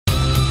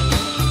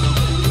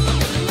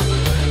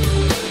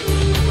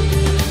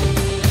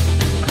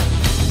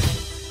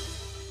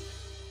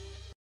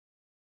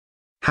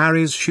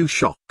Harry's shoe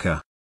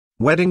shocker.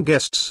 Wedding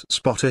guests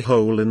spot a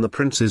hole in the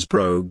prince's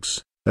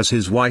brogues, as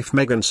his wife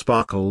Meghan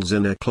sparkles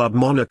in a Club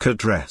Monaco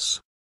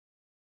dress.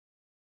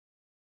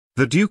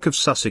 The Duke of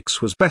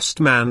Sussex was best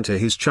man to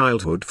his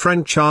childhood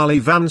friend Charlie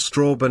Van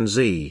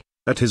Straubenzee,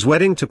 at his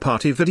wedding to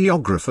party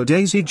videographer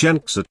Daisy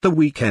Jenks at the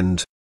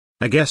weekend.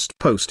 A guest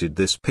posted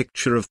this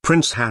picture of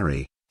Prince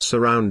Harry,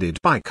 surrounded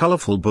by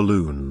colourful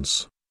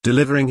balloons,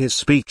 delivering his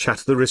speech at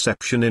the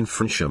reception in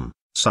Frensham,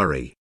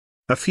 Surrey.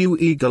 A few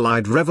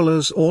eagle-eyed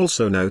revellers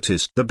also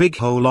noticed the big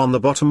hole on the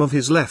bottom of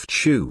his left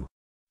shoe.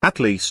 At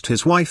least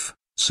his wife,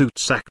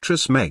 Suits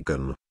actress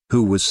Meghan,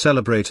 who was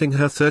celebrating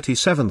her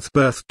 37th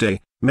birthday,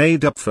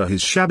 made up for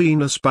his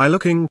shabbiness by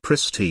looking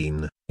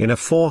pristine, in a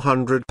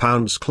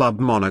 £400 Club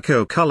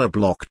Monaco colour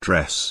block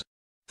dress.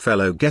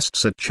 Fellow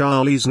guests at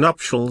Charlie's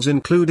nuptials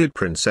included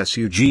Princess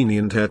Eugenie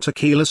and her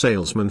tequila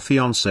salesman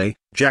fiancé,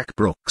 Jack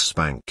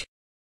Brooksbank.